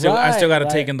 I still got to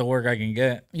take in the work I can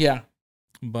get. Yeah.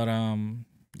 But I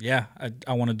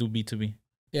want to do B2B.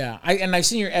 Yeah. I've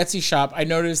seen your Etsy shop. I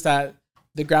noticed that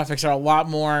the graphics are a lot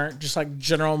more just like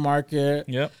general market.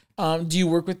 Yep. Do you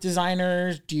work with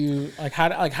designers? Do you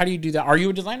how do you do that? Are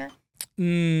you a designer?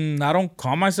 I don't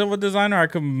call myself a designer. I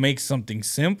could make something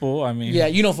simple. I mean,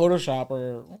 Photoshop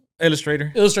or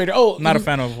Illustrator. Oh, not a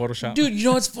fan of Photoshop, dude. You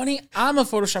know what's funny? I'm a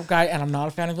Photoshop guy, and I'm not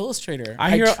a fan of Illustrator.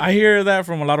 I hear that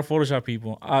from a lot of Photoshop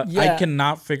people. I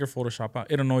cannot figure Photoshop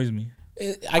out. It annoys me.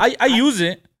 I use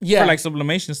it for like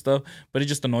sublimation stuff, but it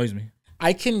just annoys me.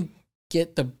 I can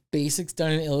get the basics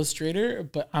done in Illustrator,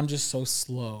 but I'm just so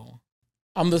slow.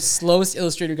 I'm the slowest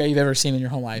Illustrator guy you've ever seen in your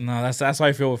whole life. No, that's how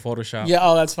I feel with Photoshop.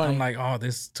 Yeah, that's funny. I'm like,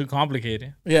 this is too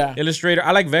complicated. Yeah. Illustrator,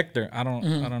 I like Vector. I don't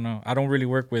know. I don't really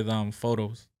work with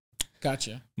photos.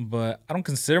 Gotcha. But I don't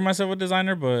consider myself a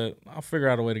designer, but I'll figure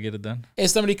out a way to get it done.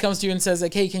 If somebody comes to you and says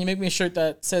like, "Hey, can you make me a shirt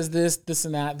that says this, this,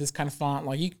 and that, this kind of font?"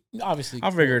 Like, you obviously,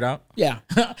 I'll figure it out. Yeah,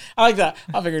 I like that.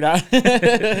 I'll figure it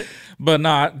out. But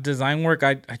no, design work,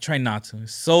 I try not to.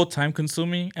 It's so time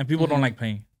consuming, and people don't like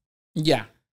paying. Yeah.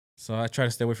 So I try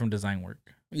to stay away from design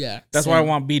work. Yeah. That's why I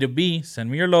want B2B.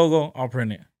 Send me your logo. I'll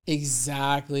print it.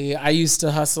 Exactly. I used to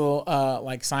hustle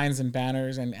like signs and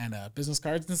banners and business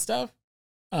cards and stuff.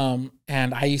 And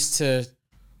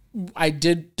I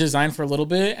did design for a little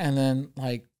bit, and then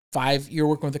like you're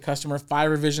working with a customer,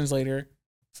 5 revisions later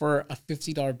for a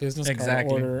 $50 business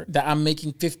card order that I'm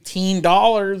making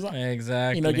 $15.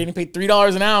 Exactly. Getting paid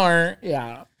 $3 an hour.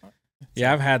 Yeah.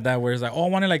 Yeah, I've had that where it's like, I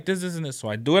want it like this, and this. So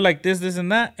I do it like this,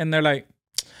 and that. And they're like,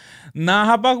 nah,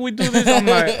 how about we do this? I'm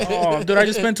like, dude, I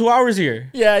just spent 2 hours here.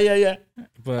 Yeah.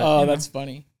 But that's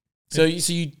funny. So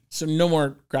no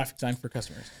more graphic design for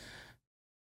customers.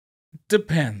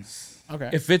 Depends.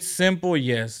 Okay. If it's simple,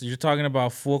 yes. You're talking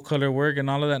about full color work and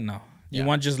all of that, no. You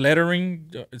want just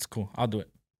lettering, it's cool. I'll do it.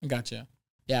 Gotcha.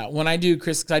 Yeah, when I do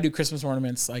Christmas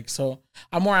ornaments, like, so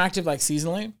I'm more active like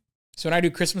seasonally. So when I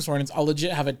do Christmas ornaments, I'll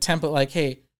legit have a template like,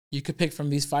 hey, you could pick from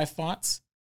these 5 fonts,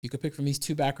 you could pick from these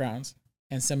 2 backgrounds,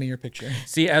 and send me your picture.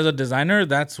 See, as a designer,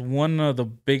 that's one of the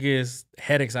biggest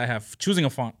headaches I have, choosing a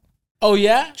font. Oh,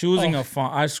 yeah? Choosing a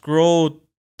font. I scroll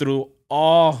through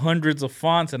all hundreds of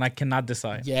fonts, and I cannot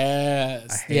decide.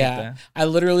 Yes. I hate that. I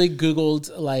literally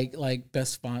Googled like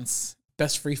best fonts,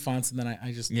 best free fonts, and then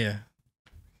I just... Yeah.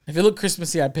 If it looked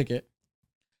Christmassy, I'd pick it.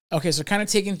 Okay, so kind of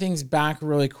taking things back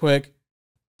really quick,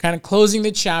 kind of closing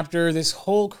the chapter, this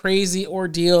whole crazy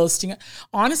ordeal.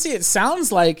 Honestly, it sounds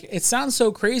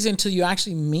so crazy until you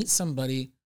actually meet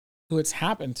somebody who it's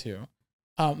happened to.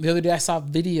 The other day I saw a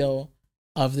video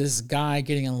of this guy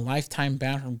getting a lifetime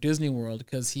ban from Disney World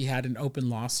because he had an open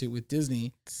lawsuit with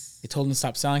Disney. They told him to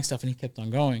stop selling stuff, and he kept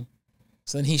on going.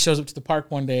 So then he shows up to the park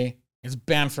one day, is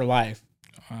banned for life,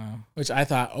 which I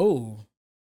thought,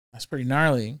 that's pretty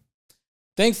gnarly.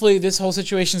 Thankfully, this whole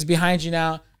situation is behind you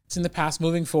now. It's in the past.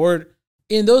 Moving forward,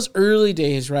 in those early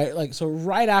days, right? Like, so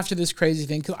right after this crazy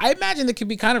thing, because I imagine that could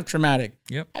be kind of traumatic.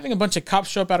 Yep. Having a bunch of cops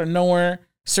show up out of nowhere,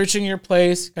 searching your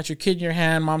place, got your kid in your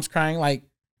hand, mom's crying. Like,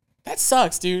 that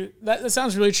sucks, dude. That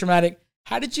sounds really traumatic.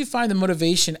 How did you find the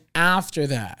motivation after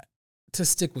that to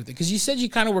stick with it? Because you said you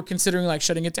kind of were considering like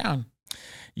shutting it down.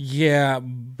 Yeah,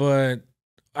 but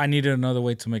I needed another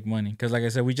way to make money. Because like I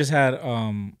said, we just had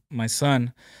my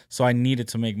son, so I needed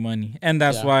to make money. And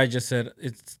that's why I just said,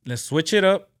 let's switch it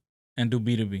up and do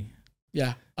B2B.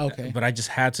 Yeah. Okay. But I just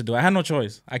had to do it. I had no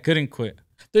choice. I couldn't quit.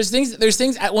 There's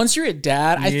things at once you're a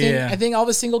dad, I think all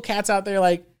the single cats out there,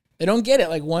 like, they don't get it.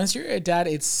 Like, once you're a dad,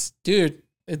 it's, dude,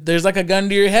 there's like a gun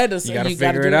to your head. You got to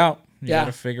figure it out. You got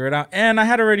to figure it out. And I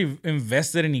had already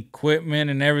invested in equipment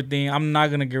and everything. I'm not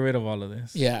going to get rid of all of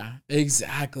this. Yeah,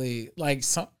 exactly. Like,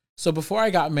 so before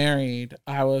I got married,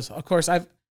 I was, of course, I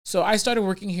started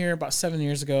working here about 7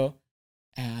 years ago,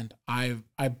 and I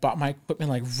bought my equipment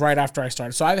like right after I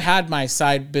started. So I've had my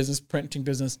side business, printing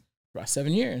business, for about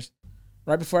 7 years.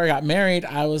 Right before I got married,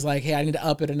 I was like, hey, I need to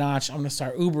up it a notch. I'm going to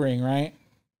start Ubering, right?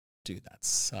 Dude, that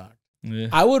sucked. Yeah.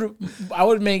 I would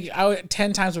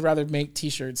 10 times would rather make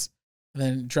t-shirts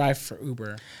than drive for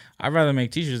Uber. I'd rather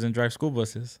make t-shirts than drive school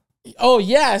buses. Oh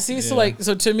yeah. See, yeah.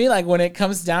 So to me, like, when it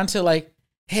comes down to like,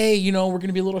 hey, we're going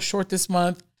to be a little short this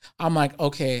month. I'm like,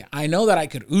 okay, I know that I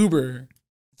could Uber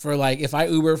for like, if I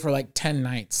Uber for like 10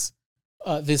 nights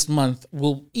this month,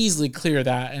 we'll easily clear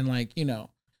that. And like,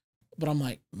 but I'm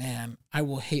like, man, I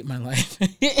will hate my life.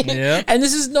 Yeah. And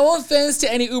this is no offense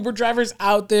to any Uber drivers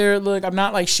out there. Look, I'm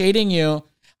not like shading you.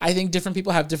 I think different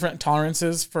people have different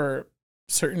tolerances for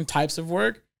certain types of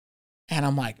work. And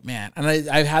I'm like, man, and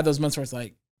I've had those months where it's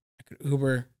like, I could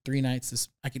Uber 3 nights.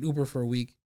 I could Uber for a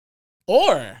week.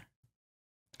 Or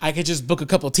I could just book a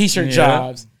couple t-shirt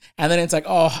jobs. And then it's like,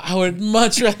 oh, I would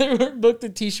much rather book the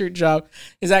t-shirt job.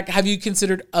 Have you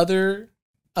considered other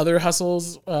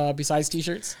hustles besides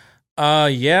t-shirts?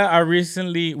 Yeah,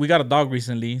 we got a dog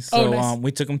recently. So nice.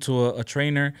 We took him to a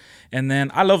trainer, and then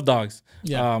I love dogs.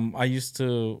 Yeah. I used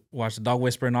to watch The Dog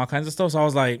Whisperer and all kinds of stuff. So I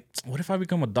was like, what if I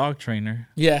become a dog trainer?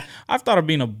 Yeah. I've thought of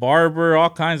being a barber, all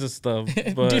kinds of stuff.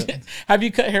 But dude, have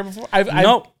you cut hair before?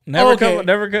 Nope. Never cut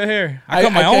hair. I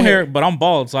cut my own hair, but I'm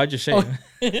bald, so I just shave.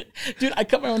 Dude, I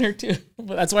cut my own hair too.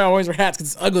 But that's why I always wear hats,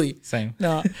 because it's ugly. Same.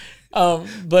 No.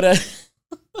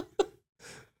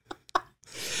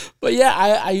 But yeah,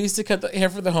 I used to cut the hair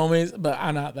for the homies, but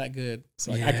I'm not that good.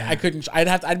 So like, I couldn't.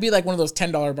 I'd be like one of those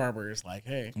 $10 barbers. Like,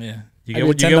 hey, yeah, you get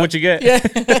what you get.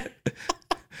 Yeah.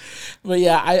 But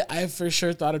yeah, I for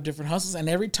sure thought of different hustles, and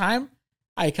every time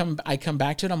I come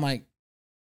back to it, I'm like,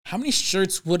 how many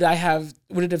shirts would it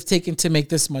have taken to make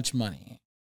this much money?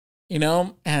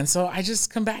 And so I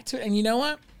just come back to it, and you know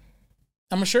what?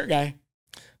 I'm a shirt guy.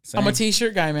 Same. I'm a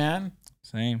t-shirt guy, man.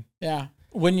 Same. Yeah.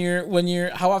 When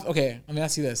you're how often? Okay, let me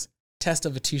ask you this: test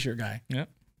of a t-shirt guy. Yep.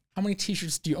 How many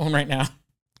t-shirts do you own right now?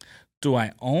 Do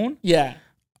I own? Yeah.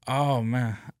 Oh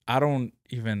man, I don't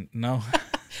even know.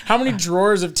 How many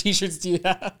drawers of t-shirts do you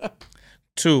have?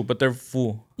 2, but they're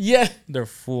full. Yeah, they're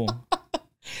full.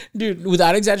 Dude,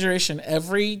 without exaggeration,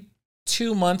 every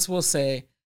 2 months we'll say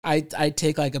I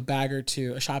take like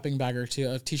a shopping bag or two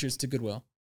of t-shirts to Goodwill,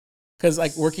 because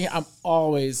like working, I'm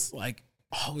always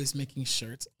making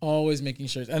shirts,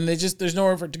 and there's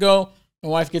nowhere for it to go. My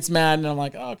wife gets mad, and I'm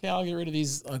like, oh, okay, I'll get rid of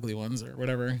these ugly ones or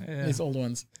whatever, these old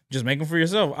ones. Just make them for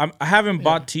yourself. I haven't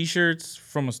bought t-shirts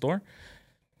from a store.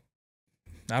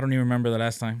 I don't even remember the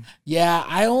last time. Yeah,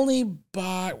 I only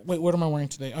bought. Wait, what am I wearing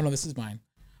today? Oh no, this is mine.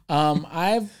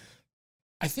 I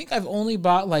think I've only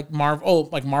bought like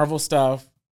Marvel stuff.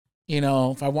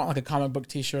 If I want like a comic book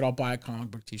t-shirt, I'll buy a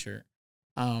comic book t-shirt.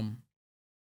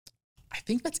 I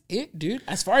think that's it, dude.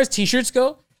 As far as t-shirts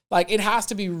go, like, it has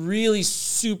to be really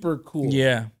super cool.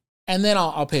 Yeah. And then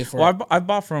I'll pay for it. I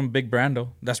bought from Big Brando.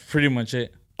 That's pretty much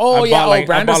it. Oh, yeah. Brando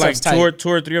I bought like two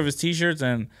or three of his t-shirts,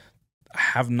 and I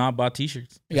have not bought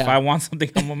t-shirts. Yeah. If I want something,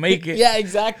 I'm going to make it. Yeah,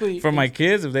 exactly. For my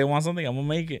kids, if they want something, I'm going to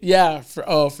make it. Yeah.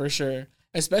 For sure.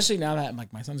 Especially now that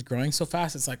like my son's growing so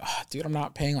fast. It's like, oh, dude, I'm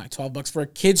not paying like $12 for a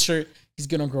kid's shirt. He's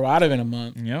going to grow out of in a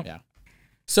month. Yep. Yeah.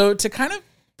 So to kind of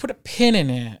put a pin in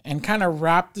it and kind of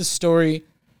wrap the story,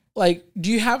 like,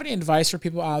 do you have any advice for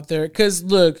people out there? Because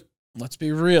look, let's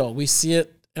be real. We see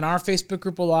it in our Facebook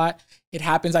group a lot. It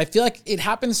happens. I feel like it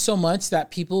happens so much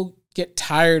that people get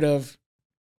tired of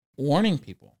warning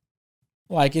people.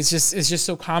 Like, it's just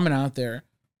so common out there.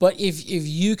 But if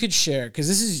you could share, because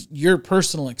this is your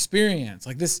personal experience,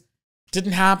 like, this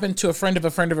didn't happen to a friend of a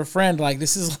friend of a friend. Like,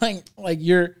 this is this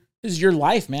is your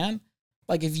life, man.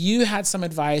 Like, if you had some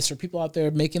advice for people out there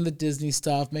making the Disney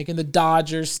stuff, making the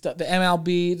Dodgers stuff, the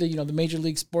MLB, the Major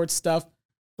League Sports stuff,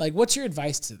 like, what's your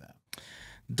advice to them?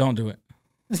 Don't do it.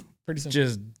 Pretty simple.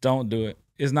 Just don't do it.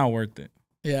 It's not worth it.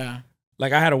 Yeah.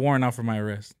 Like, I had a warrant out for my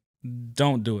arrest.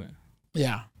 Don't do it.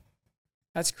 Yeah.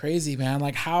 That's crazy, man.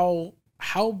 Like, how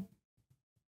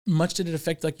much did it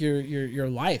affect like your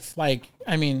life? Like,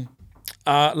 I mean,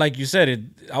 like you said,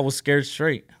 I was scared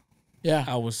straight. Yeah.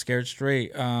 I was scared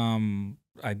straight.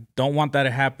 I don't want that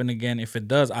to happen again. If it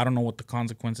does, I don't know what the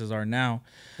consequences are now.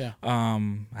 Yeah. I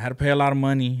had to pay a lot of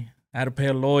money. I had to pay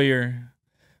a lawyer.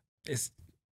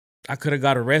 I could have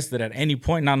got arrested at any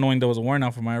point, not knowing there was a warrant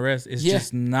out for my arrest. It's Yeah.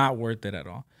 just not worth it at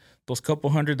all. Those couple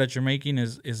hundred that you're making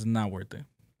is not worth it.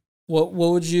 What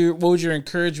would your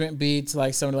encouragement be to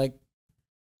like someone like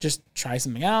just try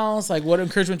something else? Like, what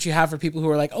encouragement you have for people who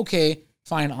are like, okay,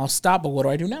 fine, I'll stop, but what do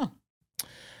I do now?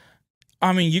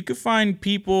 I mean, you could find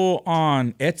people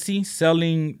on Etsy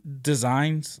selling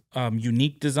designs,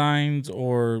 unique designs,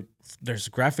 or there's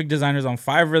graphic designers on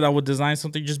Fiverr that would design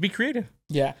something. Just be creative.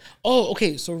 Yeah. Oh,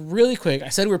 okay. So really quick, I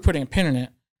said we were putting a pin in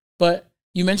it, but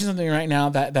you mentioned something right now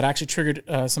that actually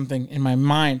triggered something in my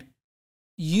mind.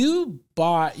 You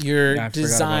bought your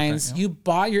designs, you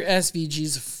bought your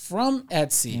SVGs from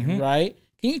Etsy, right?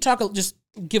 Can you just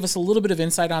give us a little bit of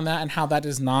insight on that and how that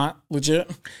is not legit?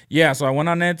 Yeah, so I went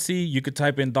on Etsy. You could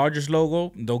type in Dodgers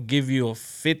logo. They'll give you a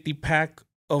 50 pack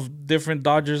of different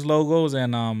Dodgers logos,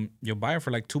 and you'll buy it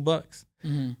for like $2.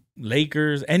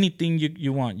 Lakers, anything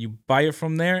you want, you buy it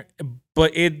from there,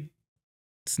 but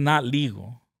it's not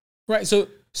legal. Right. So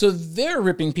they're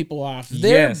ripping people off.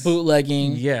 They're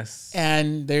bootlegging. Yes.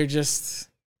 And they're just,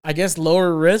 I guess,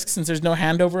 lower risk since there's no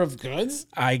handover of goods.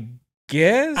 I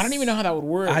guess. I don't even know how that would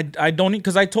work. I don't,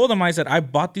 because I told them, I said, I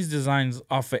bought these designs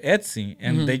off of Etsy,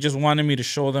 and they just wanted me to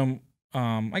show them,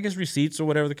 I guess, receipts or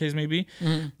whatever the case may be.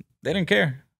 They didn't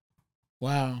care.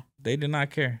 Wow. They did not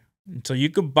care. So you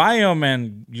could buy them,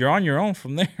 and you're on your own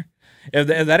from there. If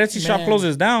that Etsy shop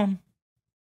closes down,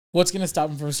 what's going to stop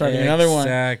them from starting another one?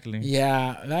 Exactly.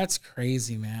 Yeah, that's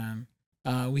crazy, man.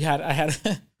 I had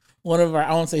one of our,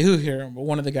 I won't say who here, but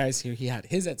one of the guys here, he had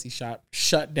his Etsy shop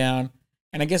shut down.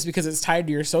 And I guess because it's tied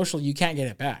to your social, you can't get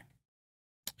it back.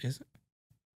 Is it? I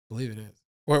believe it is.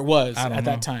 Or it was at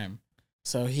that time.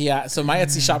 So so my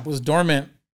Etsy shop was dormant.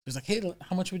 He was like, hey,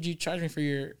 how much would you charge me for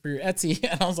your Etsy?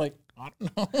 And I was like, I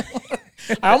don't know.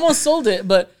 I almost sold it,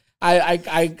 but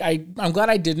I'm glad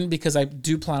I didn't, because I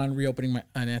do plan on reopening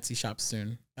an Etsy shop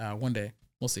soon. One day.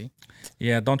 We'll see.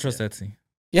 Yeah, don't trust Etsy.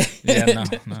 Yeah. Yeah,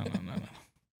 no.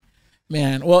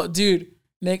 Man, well, dude,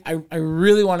 Nick, I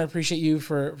really want to appreciate you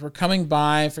for coming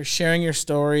by, for sharing your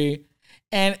story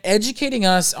and educating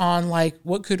us on like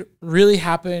what could really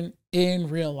happen in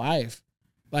real life.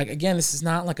 Like, again, this is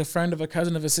not like a friend of a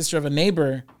cousin of a sister of a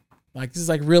neighbor. Like, this is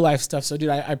like real life stuff. So, dude,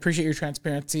 I appreciate your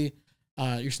transparency,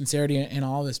 your sincerity in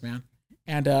all this, man.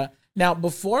 And now,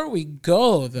 before we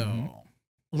go, though,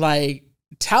 like,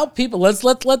 tell people, let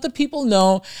the people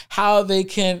know how they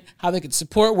can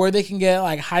support, where they can get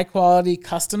like high quality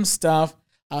custom stuff.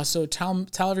 So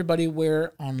tell everybody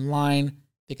where online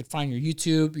they could find your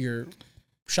YouTube, your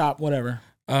shop, whatever.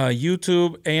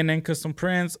 YouTube, A&N Custom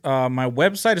Prints. My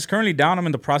website is currently down. I'm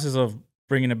in the process of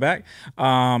bringing it back.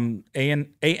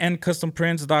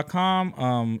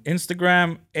 ANCustomPrints.com.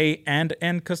 Instagram,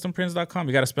 A&N-Customprints.com.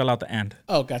 You got to spell out the and.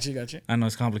 Oh, gotcha. I know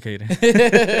it's complicated.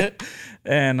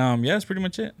 And yeah, that's pretty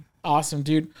much it. Awesome,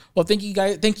 dude. Well, thank you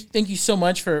guys. Thank you so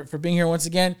much for being here once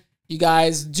again. You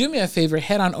guys, do me a favor,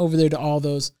 head on over there to all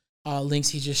those links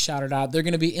he just shouted out. They're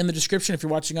going to be in the description if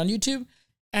you're watching on YouTube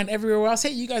and everywhere else. Hey,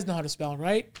 you guys know how to spell,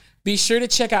 right? Be sure to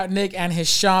check out Nick and his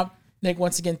shop. Nick,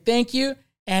 once again, thank you.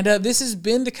 And this has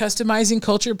been the Customizing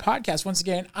Culture Podcast. Once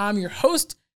again, I'm your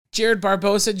host, Jared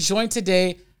Barbosa, joined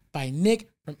today by Nick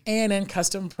from A&N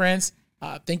Custom Prints.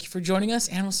 Thank you for joining us,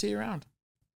 and we'll see you around.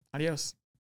 Adios.